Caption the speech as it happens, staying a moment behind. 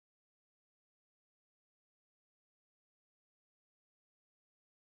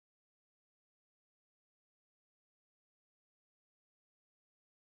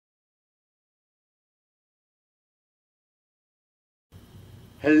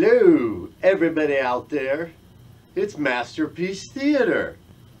Hello, everybody out there. It's Masterpiece Theater.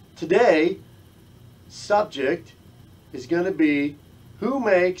 Today, subject is going to be who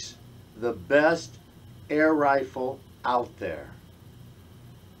makes the best air rifle out there.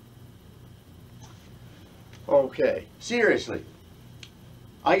 Okay, seriously,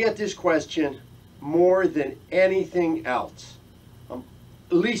 I get this question more than anything else. At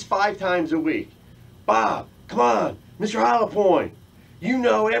least 5 times a week. Bob, come on, Mr. Hollow-Point. You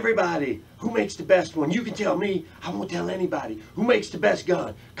know everybody. Who makes the best one? You can tell me. I won't tell anybody. Who makes the best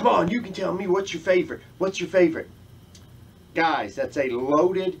gun? Come on, you can tell me. What's your favorite? What's your favorite? Guys, that's a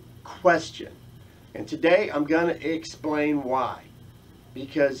loaded question. And today I'm going to explain why.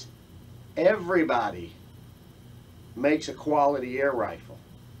 Because everybody makes a quality air rifle.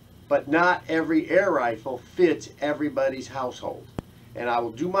 But not every air rifle fits everybody's household. And I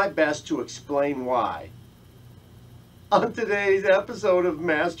will do my best to explain why on today's episode of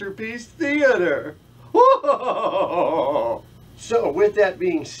Masterpiece Theater. Whoa! So with that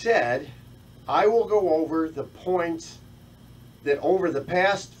being said, I will go over the points that over the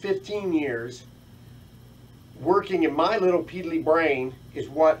past 15 years working in my little peedly brain is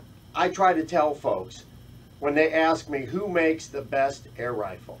what I try to tell folks when they ask me who makes the best air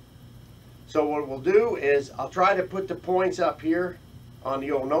rifle. So what we'll do is I'll try to put the points up here on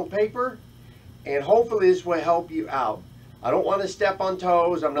the old note paper, and hopefully this will help you out. I don't want to step on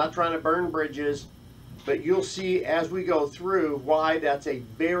toes. I'm not trying to burn bridges, but you'll see as we go through why that's a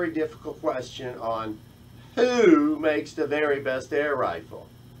very difficult question on who makes the very best air rifle.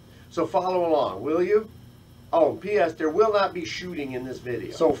 So follow along, will you? Oh, P.S. there will not be shooting in this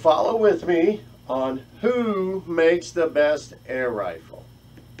video. So follow with me on who makes the best air rifle.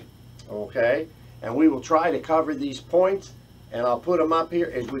 Okay? And we will try to cover these points, and I'll put them up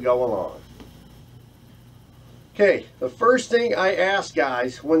here as we go along. Okay, the first thing I ask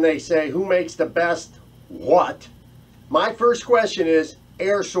guys when they say who makes the best what, my first question is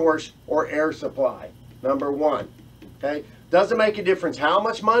air source or air supply. Number one. Okay, doesn't make a difference how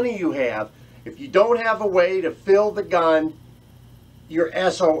much money you have. If you don't have a way to fill the gun, you're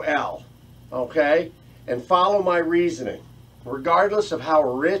SOL. Okay, and follow my reasoning. Regardless of how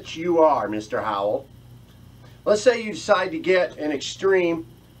rich you are, Mr. Howell. Let's say you decide to get an Extreme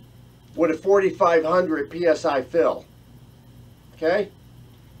with a 4,500 PSI fill. Okay?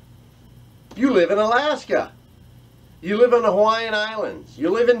 You live in Alaska. You live on the Hawaiian Islands. You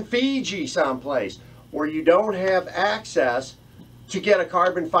live in Fiji someplace where you don't have access to get a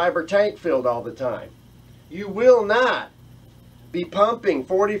carbon fiber tank filled all the time. You will not be pumping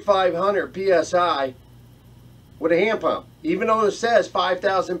 4,500 PSI with a hand pump. Even though it says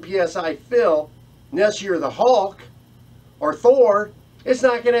 5,000 PSI fill, unless you're the Hulk or Thor, it's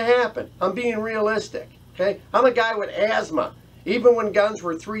not going to happen. I'm being realistic. Okay? I'm a guy with asthma. Even when guns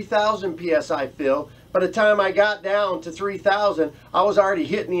were 3,000 PSI fill, by the time I got down to 3,000, I was already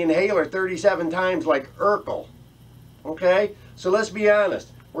hitting the inhaler 37 times like Urkel. Okay? So let's be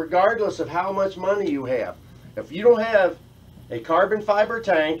honest. Regardless of how much money you have, if you don't have a carbon fiber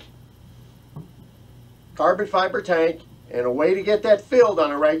tank, and a way to get that filled on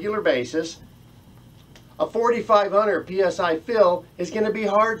a regular basis, a 4,500 PSI fill is going to be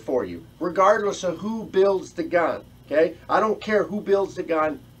hard for you, regardless of who builds the gun. Okay? I don't care who builds the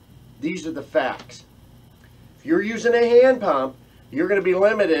gun. These are the facts. If you're using a hand pump, you're going to be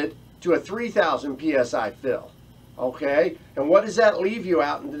limited to a 3,000 PSI fill. Okay? And what does that leave you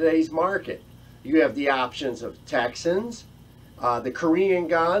out in today's market? You have the options of Texans, the Korean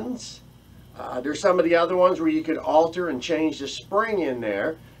guns. There's some of the other ones where you could alter and change the spring in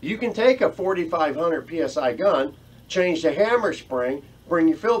there. You can take a 4,500 PSI gun, change the hammer spring, bring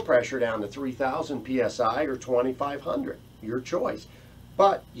your fill pressure down to 3,000 PSI or 2,500. Your choice.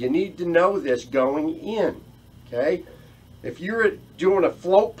 But you need to know this going in. Okay? If you're doing a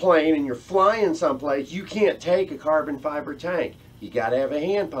float plane and you're flying someplace, you can't take a carbon fiber tank. You got to have a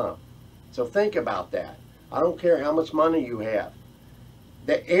hand pump. So think about that. I don't care how much money you have.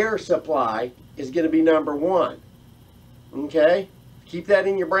 The air supply is going to be number one. Okay? Keep that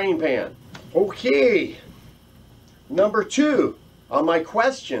in your brain pan. Okay. Number two on my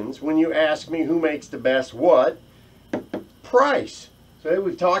questions when you ask me who makes the best what, price. So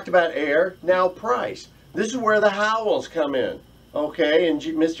we've talked about air, now price. This is where the Howells come in. Okay, and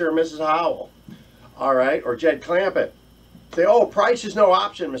Mr. and Mrs. Howell. All right, or Jed Clampett. Say, oh, price is no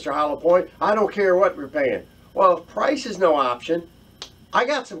option, Mr. Hollow-Point. I don't care what we're paying. Well, if price is no option, I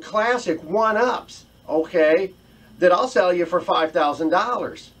got some classic one-ups, okay, that I'll sell you for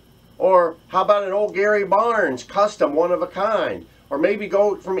 $5,000. Or how about an old Gary Barnes custom, one of a kind? Or maybe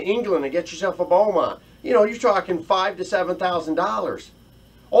go from England and get yourself a Beaumont. You know, you're talking $5,000 to $7,000.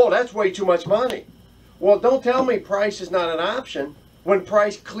 Oh, that's way too much money. Well, don't tell me price is not an option when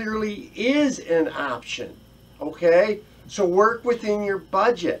price clearly is an option. Okay? So work within your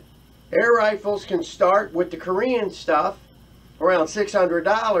budget. Air rifles can start with the Korean stuff around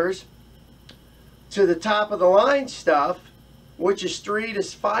 $600 to the top of the line stuff, which is $3,000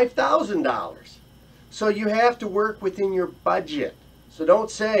 to $5,000. So you have to work within your budget. So don't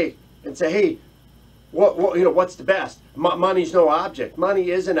say, hey, what's the best? Money's no object.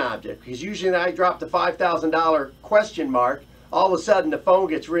 Money is an object. Because usually when I drop the $5,000 question mark, all of a sudden the phone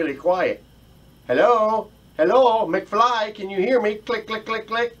gets really quiet. Hello? Hello? McFly, can you hear me? Click, click, click,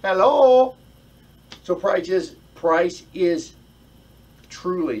 click. Hello? So price is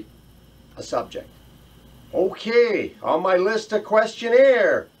truly a subject. Okay, on my list of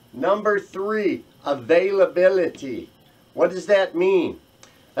questionnaire, number 3, availability. What does that mean?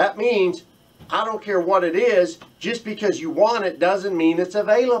 That means I don't care what it is, just because you want it doesn't mean it's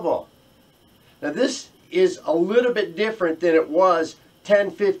available. Now this is a little bit different than it was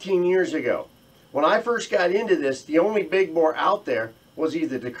 10, 15 years ago. When I first got into this, the only big bore out there was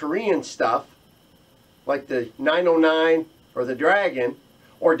either the Korean stuff, like the 909 or the Dragon,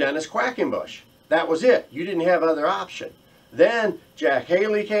 or Dennis Quackenbush. That was it. You didn't have other option. Then Jack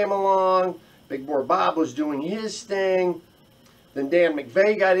Haley came along, Big Bore Bob was doing his thing, then Dan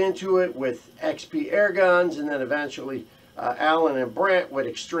McVeigh got into it with XP air guns, and then eventually Allen and Brent with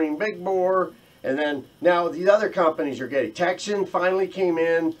Extreme Big Bore, and then now the other companies are getting. Texan finally came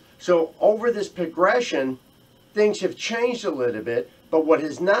in. So over this progression, things have changed a little bit, but what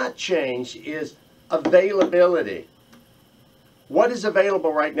has not changed is availability. What is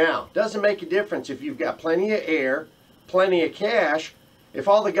available right now? Doesn't make a difference if you've got plenty of air, plenty of cash. If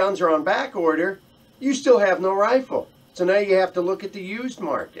all the guns are on back order, you still have no rifle. So now you have to look at the used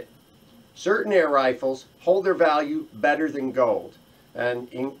market. Certain air rifles hold their value better than gold. And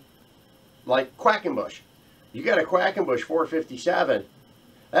like Quackenbush. You got a Quackenbush 457,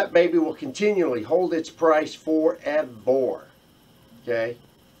 that baby will continually hold its price forever. Okay?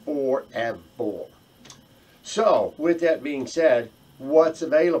 Forever. So, with that being said, what's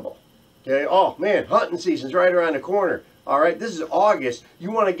available? Okay, oh man, hunting season's right around the corner. All right, this is August.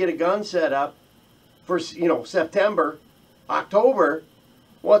 You want to get a gun set up for, September, October.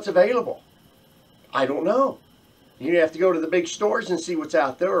 What's available? I don't know. You have to go to the big stores and see what's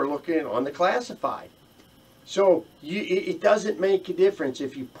out there, or look on the classified. So it doesn't make a difference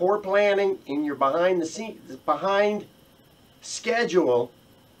if you poor planning and you're behind schedule.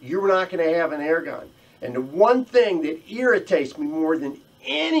 You're not going to have an air gun. And the one thing that irritates me more than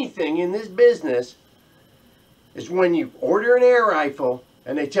anything in this business is when you order an air rifle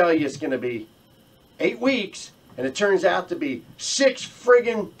and they tell you it's going to be 8 weeks and it turns out to be 6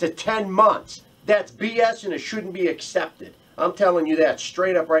 friggin' to 10 months. That's BS and it shouldn't be accepted. I'm telling you that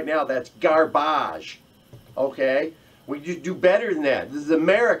straight up right now. That's garbage. Okay? We do better than that. This is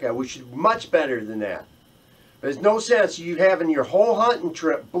America. We should do much better than that. There's no sense you having your whole hunting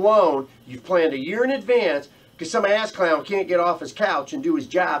trip blown. You've planned a year in advance because some ass clown can't get off his couch and do his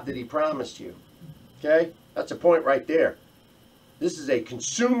job that he promised you. Okay? That's a point right there. This is a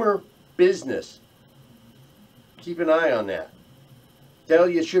consumer business. Keep an eye on that. Tell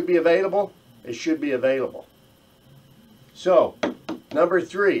you it should be available. It should be available. So, number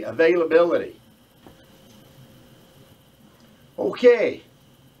 3, availability. Okay,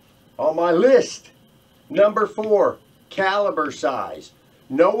 on my list, number 4, caliber size.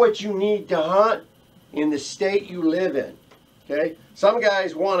 Know what you need to hunt in the state you live in. Okay, some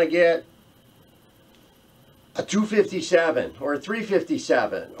guys want to get a 257 or a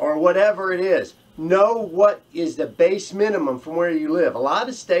 357 or whatever it is. Know what is the base minimum from where you live. A lot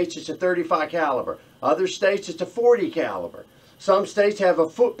of states it's a 35 caliber. Other states it's a 40 caliber. Some states have a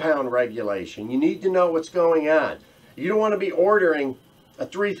foot-pound regulation. You need to know what's going on. You don't want to be ordering a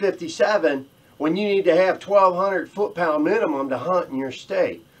 357 when you need to have 1,200 foot-pound minimum to hunt in your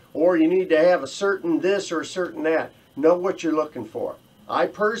state. Or you need to have a certain this or a certain that. Know what you're looking for. I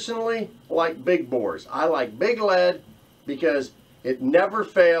personally like big bores. I like big lead because it never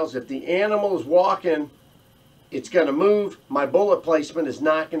fails. If the animal is walking, it's going to move. My bullet placement is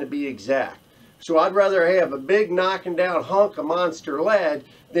not going to be exact. So I'd rather have a big knocking down hunk of monster lead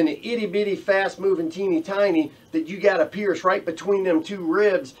than an itty bitty fast moving teeny tiny that you got to pierce right between them 2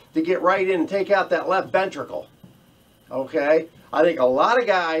 ribs to get right in and take out that left ventricle. Okay? I think a lot of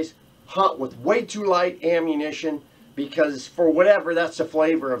guys hunt with way too light ammunition because for whatever, that's the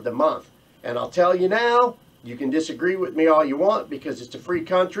flavor of the month. And I'll tell you now, you can disagree with me all you want because it's a free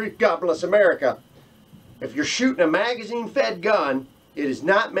country. God bless America. If you're shooting a magazine-fed gun It is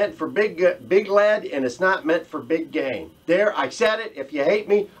not meant for big lead, and it's not meant for big game. There, I said it. If you hate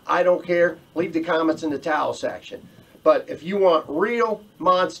me, I don't care. Leave the comments in the towel section. But if you want real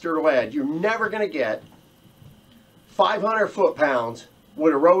monster lead, you're never going to get 500 foot-pounds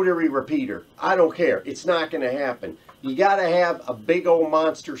with a rotary repeater. I don't care. It's not going to happen. You got to have a big old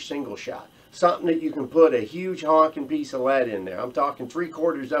monster single shot. Something that you can put a huge honking piece of lead in there. I'm talking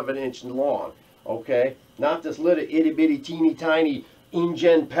 3/4 of an inch long. Okay? Not this little itty-bitty teeny tiny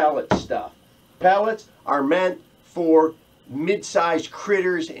InGen pellet stuff. Pellets are meant for mid-sized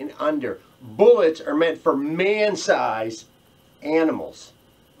critters and under. Bullets are meant for man-sized animals.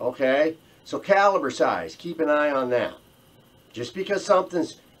 Okay? So caliber size, keep an eye on that. Just because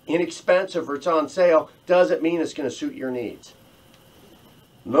something's inexpensive or it's on sale doesn't mean it's going to suit your needs.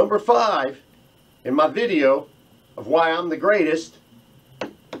 Number 5 in my video of why I'm the greatest,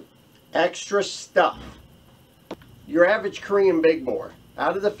 extra stuff. Your average Korean big bore,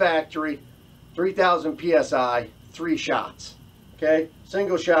 out of the factory, 3,000 PSI, 3 shots. Okay?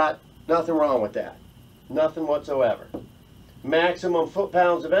 Single shot, nothing wrong with that. Nothing whatsoever. Maximum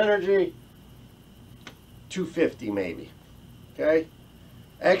foot-pounds of energy, 250 maybe. Okay?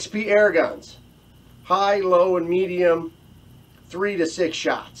 XP air guns, high, low, and medium, 3 to 6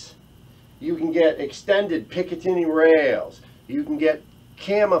 shots. You can get extended Picatinny rails. You can get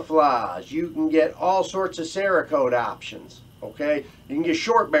camouflage. You can get all sorts of Cerakote options. Okay? You can get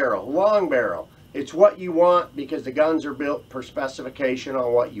short barrel, long barrel. It's what you want because the guns are built per specification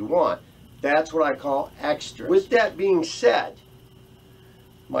on what you want. That's what I call extras. With that being said,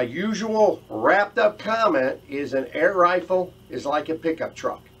 my usual wrapped up comment is an air rifle is like a pickup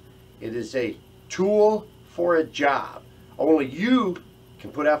truck. It is a tool for a job. Only you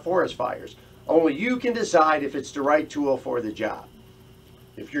can put out forest fires. Only you can decide if it's the right tool for the job.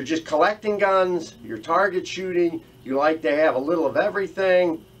 If you're just collecting guns, you're target shooting, you like to have a little of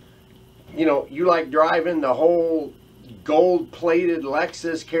everything, you know, you like driving the whole gold-plated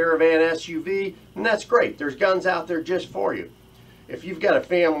Lexus Caravan SUV, and that's great. There's guns out there just for you. If you've got a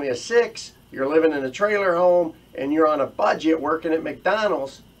family of 6, you're living in a trailer home, and you're on a budget working at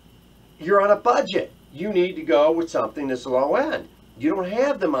McDonald's, you're on a budget. You need to go with something that's low end. You don't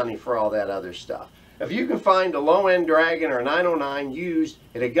have the money for all that other stuff. If you can find a low-end Dragon or 909 used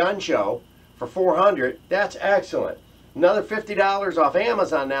at a gun show for $400, that's excellent. Another $50 off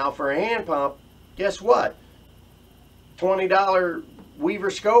Amazon now for a hand pump. Guess what? $20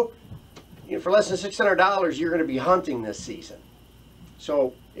 Weaver scope. You know, for less than $600, you're going to be hunting this season.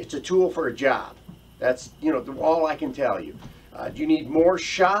 So it's a tool for a job. That's, you know, all I can tell you. Do you need more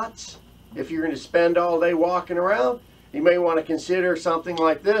shots if you're going to spend all day walking around? You may want to consider something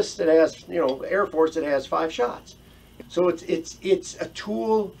like this that has, you know, Air Force that has 5 shots. So it's a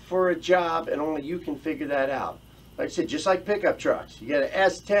tool for a job, and only you can figure that out. Like I said, just like pickup trucks, you get an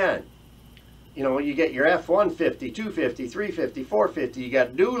S10. You know, you get your F-150, 250, 350, 450. You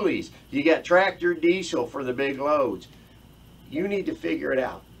got dualies. You got tractor diesel for the big loads. You need to figure it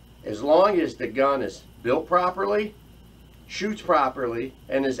out. As long as the gun is built properly, shoots properly,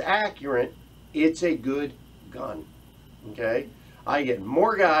 and is accurate, it's a good gun. Okay? I get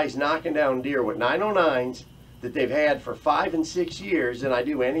more guys knocking down deer with 909s that they've had for 5 and 6 years than I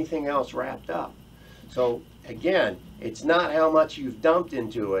do anything else wrapped up. So again, it's not how much you've dumped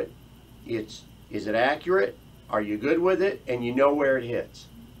into it. It's, is it accurate? Are you good with it? And you know where it hits.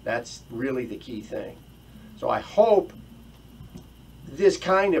 That's really the key thing. So I hope this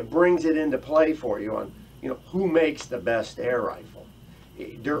kind of brings it into play for you on, you know, who makes the best air rifle.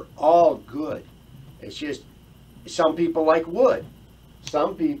 They're all good. It's just some people like wood.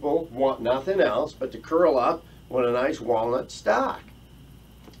 Some people want nothing else but to curl up with a nice walnut stock.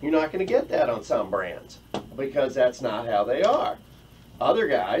 You're not going to get that on some brands because that's not how they are. Other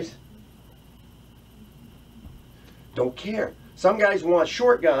guys don't care. Some guys want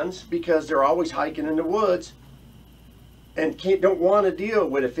short guns because they're always hiking in the woods and don't want to deal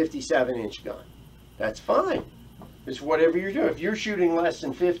with a 57-inch gun. That's fine. It's whatever you're doing. If you're shooting less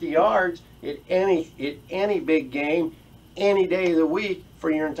than 50 yards at any big game, any day of the week for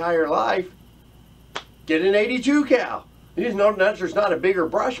your entire life, get an 82 cal. There's not a bigger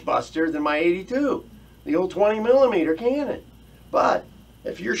brush buster than my 82, the old 20mm cannon. But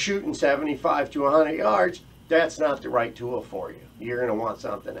if you're shooting 75 to 100 yards, that's not the right tool for you. You're going to want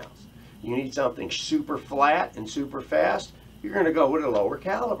something else. You need something super flat and super fast, you're going to go with a lower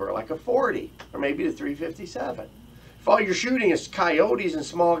caliber, like a 40 or maybe the 357. If all you're shooting is coyotes and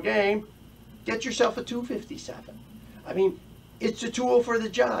small game, get yourself a 257. I mean, it's a tool for the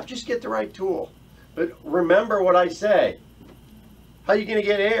job. Just get the right tool. But remember what I say. How are you going to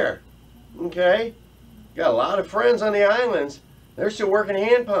get air? Okay? Got a lot of friends on the islands, They're still working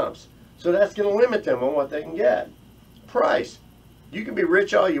hand pumps. So that's going to limit them on what they can get. Price. You can be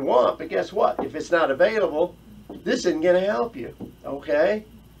rich all you want, but guess what? If it's not available, this isn't going to help you. Okay?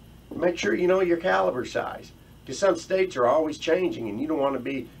 Make sure you know your caliber size. Because some states are always changing and you don't want to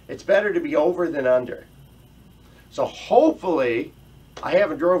be, it's better to be over than under. So hopefully I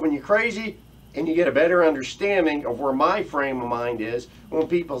haven't driven you crazy and you get a better understanding of where my frame of mind is when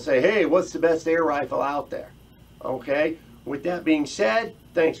people say, hey, what's the best air rifle out there? Okay? With that being said,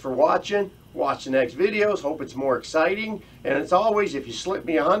 thanks for watching. Watch the next videos. Hope it's more exciting. And as always, if you slip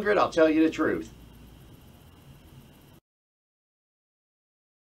me 100, I'll tell you the truth.